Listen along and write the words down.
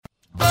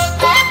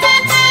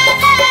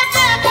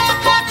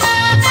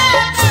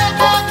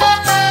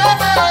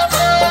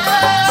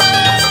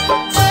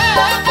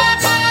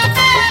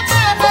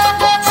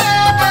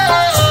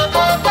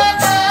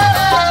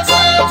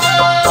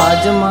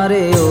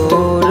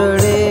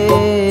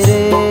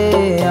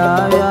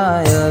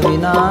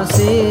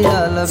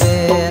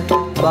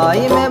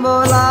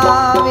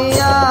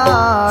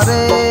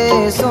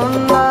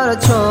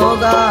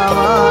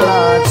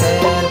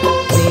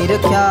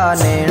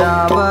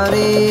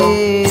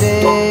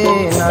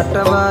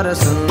नटवर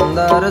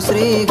सुंदर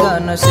श्री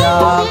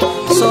घनश्याम।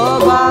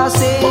 शोभा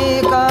से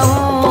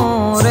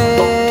कहूँ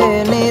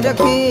रे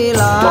निरखी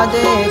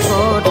लाजे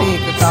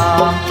कोटिक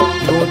काम।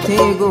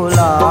 गुथी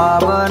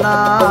गुलाब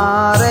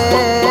नारे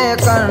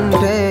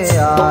कंठे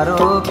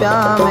आरोप्या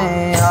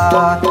में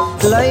हार।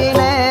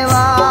 लईने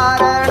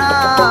वारणा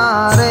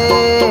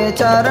रे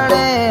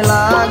चरणे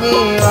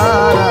लागी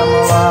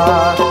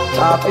वारंवार।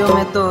 आप्यो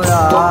में तो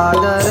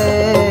याद रे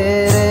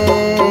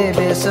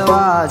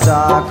बेसवा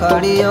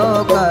जाखड़ियो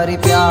करी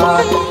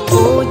प्यार।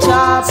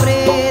 पूछा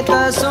प्रीत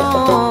सो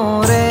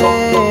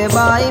रे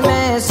बाई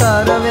में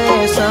सर्वे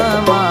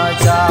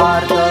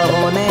समाचार।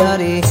 कहो ने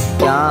हरि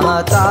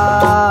क्या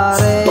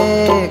तारे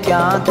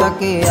क्या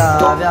थकी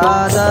आव्या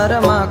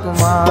धर्म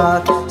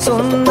कुमार।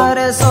 सुंदर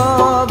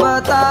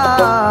शोभता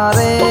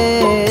रे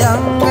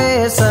अंगे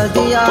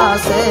सजिया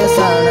से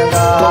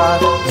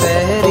शृंगार।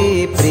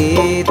 पहरी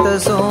प्रीत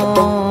सो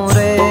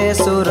रे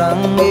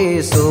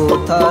सुरंगी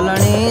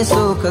सुथलनी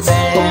सुख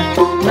दे।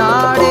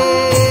 नाड़ी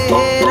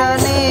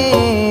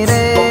हिरनी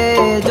रे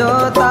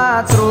जोता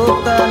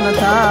तृप्त न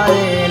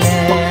थाए ने।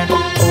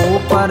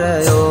 ऊपर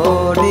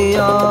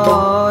ओडियो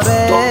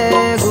रे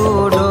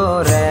गुडो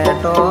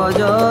रेटो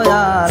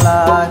जोया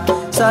लाग।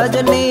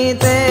 सजनी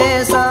ते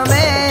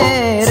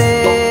समेरे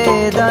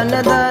धन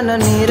धन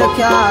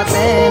निरख्या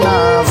तेना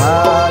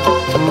भाग।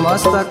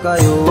 मस्तक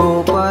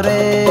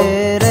ऊपरे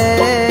रे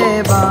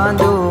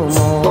बांधू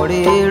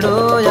मोड़ीडो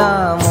या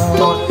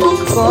मोर।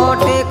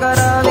 कोटि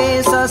करवी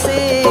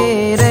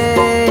ससी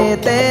रे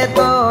ते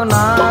तो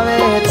नावे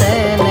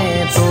तेने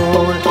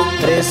तूल।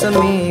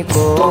 रेशमी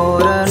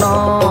कोरनो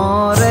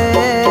रे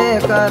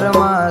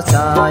कर्मा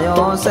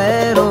छायो से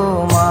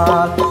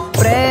रूमाल।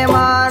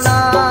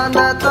 प्रेमानंद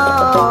तो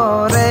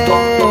रे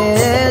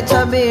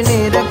छवि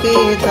निरखी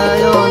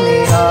थयो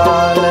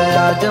निहाल।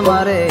 आज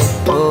मारे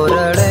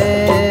ओरड़े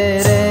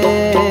रे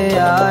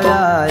आया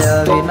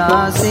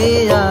अविनाशी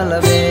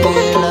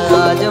अलबेल।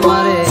 आज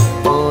मारे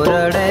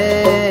ओरड़े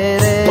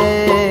रे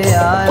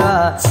आया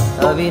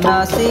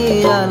अविनाशी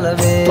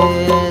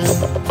अलबेल।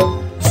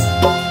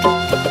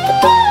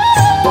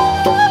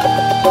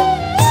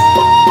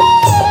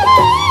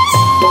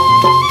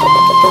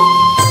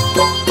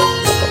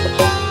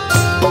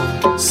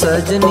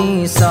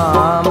 सजनी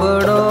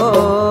सांभळो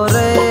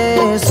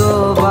रे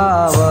शोभा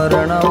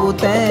वर्णवु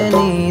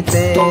तेनी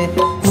ते।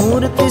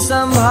 मूर्ति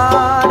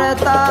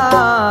संभारता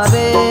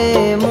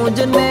रे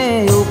मुझने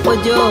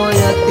उपजो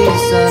यति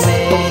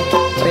सने।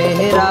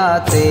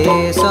 पहराते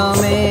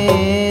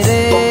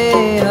समेरे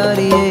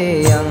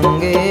हरिये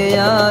अंगे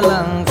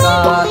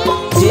अलंकार।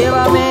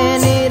 जेवा में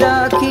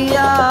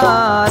निरखिया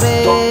रे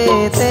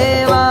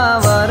तेवा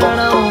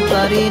वर्णव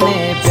करीने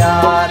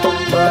प्यार।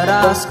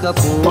 बरास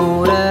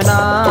कपूर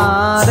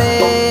नारे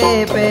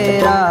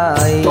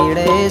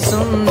पेराईड़े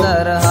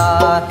सुंदर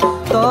हार।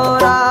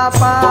 तोरा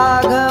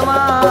पाघ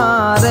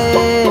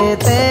मारे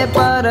ते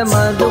पर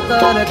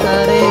मधुकर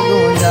करे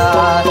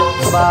गुंजार।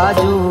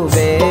 बाजू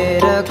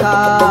बेर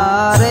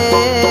खारे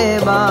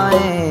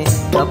बाएं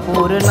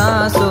कपूर ना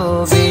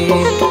सोबी।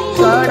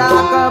 कड़ा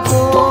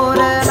कपूर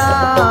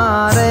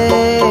नारे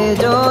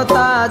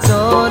जोता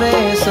चोरे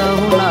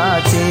सहुना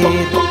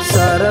चित।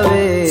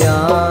 सर्वे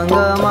अंग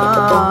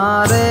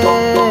मारे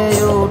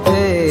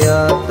उठे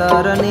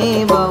अतरनी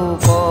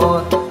बहुपो।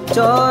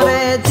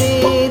 चोरे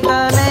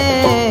चीतने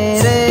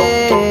रे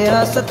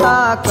हसता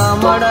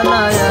कमल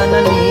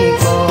नयननी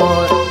को।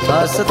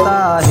 हसता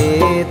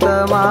हेत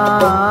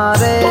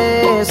मारे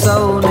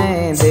सौने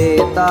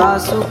देता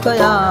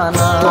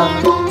सुखयाना।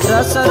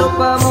 रस रूप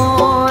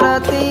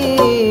मूर्ति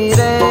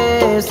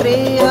रे श्री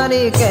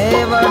हरि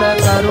केवल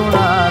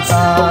करुणा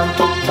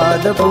कांत।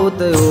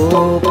 अद्भुत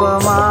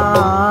उपमा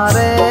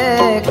रे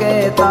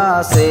कहता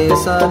से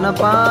सन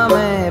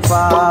पामे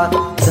पार।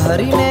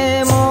 धरीने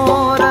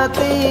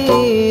मूर्ति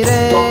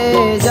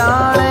रे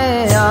जाने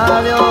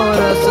आव्यो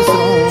रस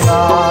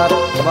श्रृंगार।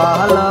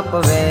 बालप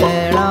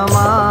वेण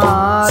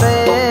मारे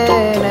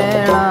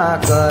नैना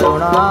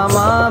करुणा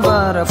मा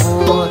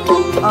भरपूर।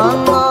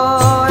 अंगो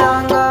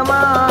अंग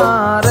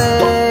मारे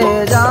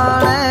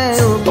जाने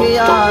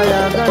उगिया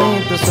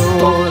गणित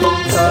सूर।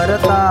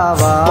 करता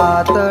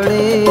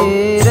वातड़ी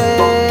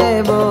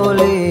रे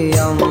बोली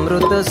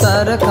अमृत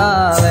सर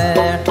खावे।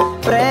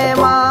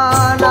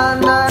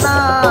 प्रेमानंद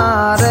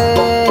नारे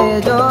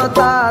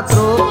जोता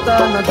तृप्त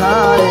न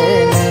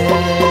थाए ने।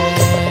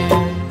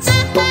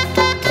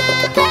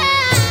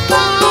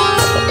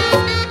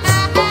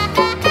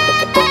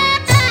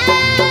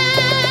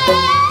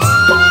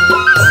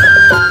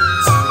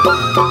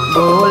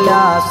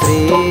 बोल्या श्री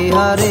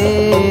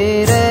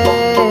हरि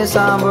रे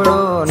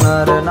सांभळो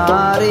नर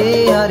नारी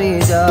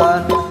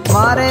हरिजन।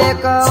 मारे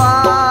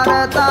कवार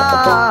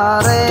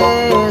तारे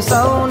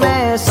सौने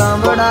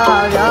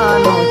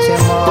संभळाव्यानु छे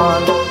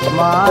मन।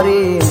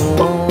 मारी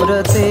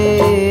मूर्ति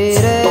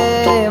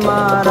रे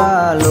मारा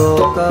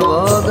लोक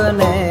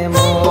भोगने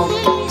मोह।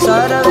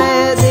 सर्वे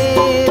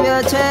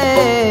दिव्य छे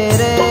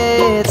रे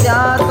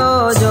त्या तो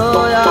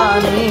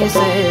जोयानी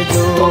से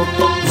जो।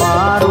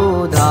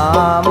 मारू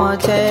धाम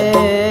छे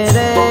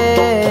रे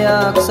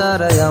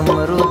અક્ષર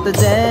અમૃત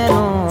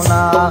જેનું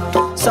નામ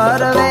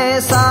સર્વે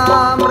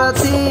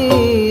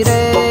સામ્રથી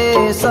રે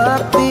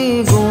શક્તિ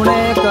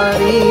ગુણે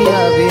કરી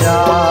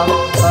અવિરામ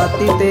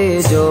અતિ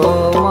તેજો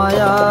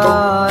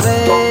મયા રે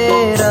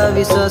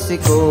રવિ શશિ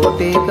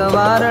કોટિક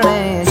વારણે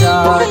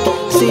જાય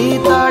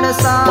શીતળ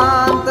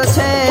શાંત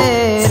છે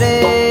રે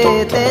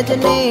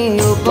તેજની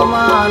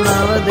ઉપમા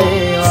નવ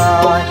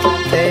દેવાય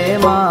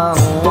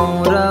તેમાં હું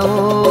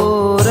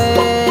રહું રે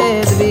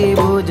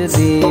દ્વિભુજ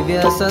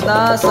દિવ્ય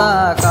સદા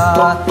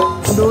સાકાર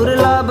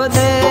દુર્લભ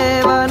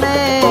દેવને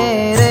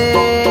રે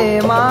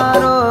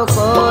મારો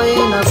કોઈ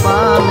ન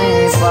પામે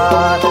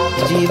પાર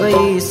જીવ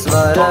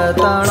ઈશ્વર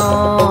તણો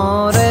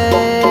રે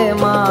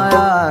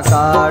માયા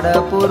કાળ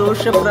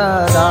પુરુષ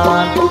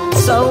પ્રધાન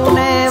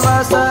સૌને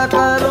વસ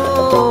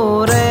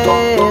કરું રે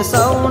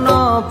સૌનો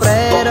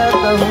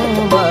પ્રેરક હું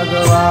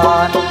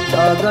ભગવાન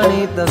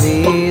અગણિત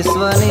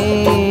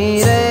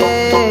વિશ્વની રે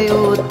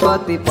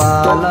ઉત્પત્તિ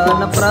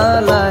પાલન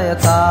પ્રલય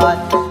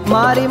થાય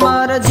મારી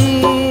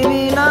મરજી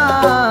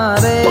વિના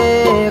રે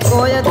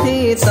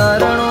કોયથી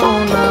તરણું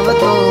નવ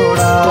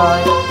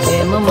તોડાય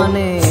એમ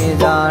મને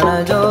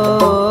જાણજો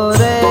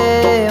રે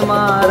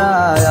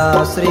મારા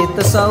આશ્રિત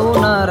સૌ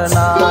નર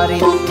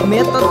નારી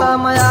મેં તો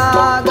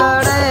તમયા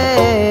ગળે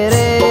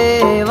રે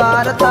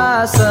વાર્તા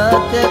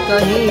સત્ય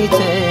કહી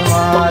છે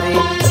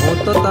મારી હું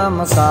તો તમ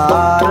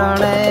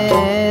કારણે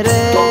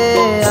રે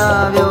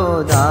આવ્યો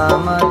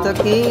ધામ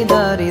થકી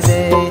ધરી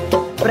દે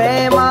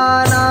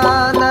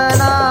પ્રેમાનંદ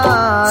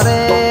ના રે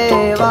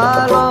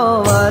વાલો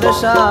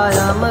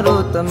વર્ષાય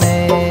અમૃત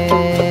મેં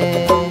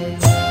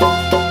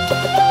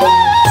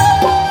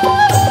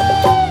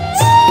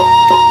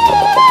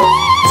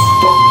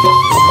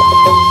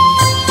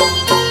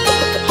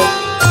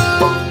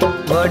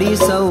વળી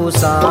સૌ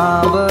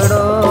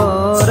સાંભળો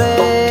રે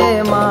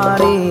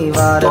મારી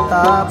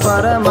વાર્તા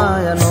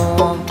પરમયનો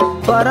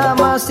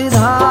પરમ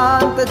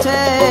સિદ્ધાંત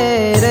છે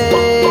રે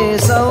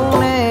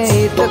સૌને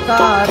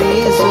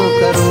હિતકારી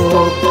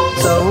સુખરૂપ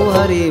સૌ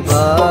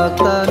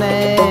હરિભક્તને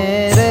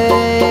રે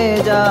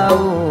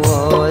જાવું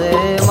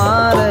હોય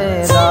મારે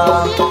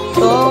ધામ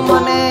તો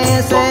મને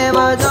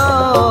સેવજો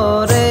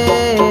રે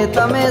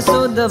તમે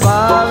શુદ્ધ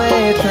ભાવે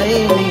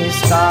થઈ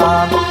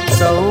નિષ્કામ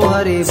સૌ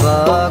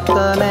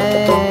હરિભક્તને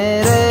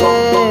રે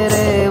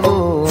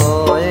રેવું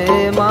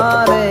હોય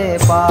મારે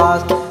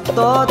પાસ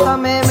તો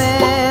તમે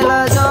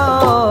મેલજો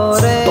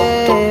રે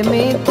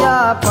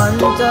મિથ્યા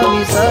પંચ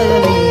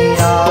વિષયની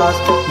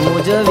આસ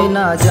મુજ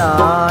વિના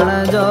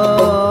જાણજો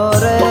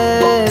રે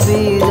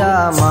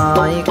બીજા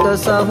માઈક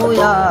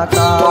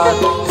સહુયાકાર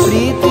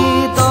પ્રીતિ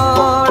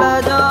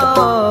તોડજો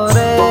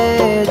રે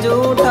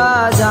જૂઠા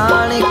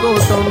જાણી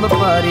કુટુંબ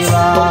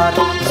પરિવાર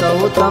સૌ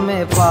તમે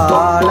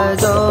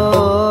પાળજો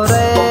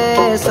રે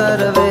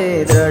સર્વે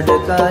દ્રઢ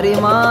કરી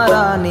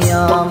મારા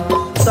નિયમ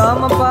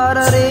તમ પર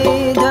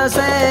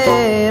રીઝશે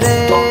રે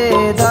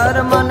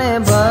ધર્મ ને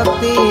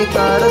ભક્તિ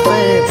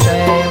કરશે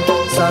ક્ષેમ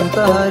સંત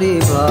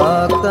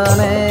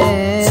હરિભક્તને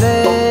રે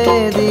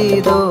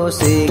દીધો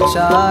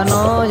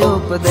શિક્ષાનો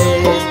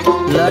ઉપદેશ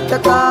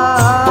લટકા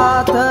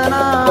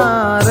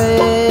હાથના રે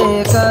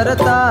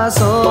કરતા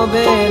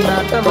શોભે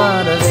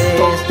નટવર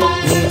વેશ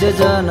નિજ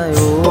જન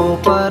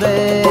ઉપરે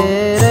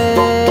રે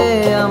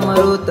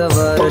અમૃત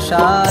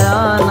વર્ષાય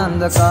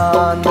આનંદ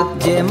કાંદ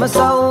જેમ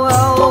સૌ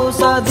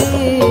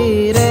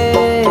ઔષધી રે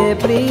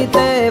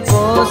પ્રીતે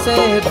પોષે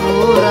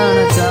પૂરણ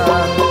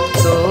ચંદ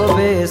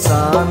શોભે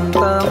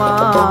સંત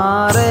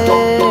મારે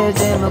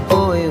જેમ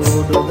કોઈ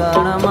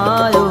ઉડગણ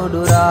માં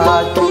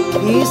ઉડુરાજ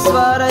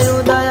ઈશ્વર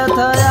ઉદય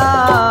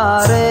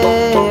થયા રે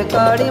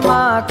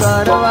કડીમાં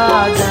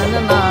કરવા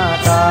જનના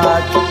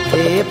કાજ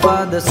એ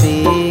પદ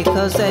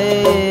શીખશે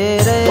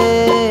રે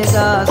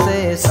ગાશે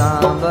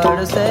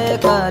સાંભળશે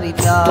કરી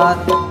પ્યાર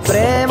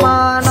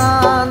પ્રેમાન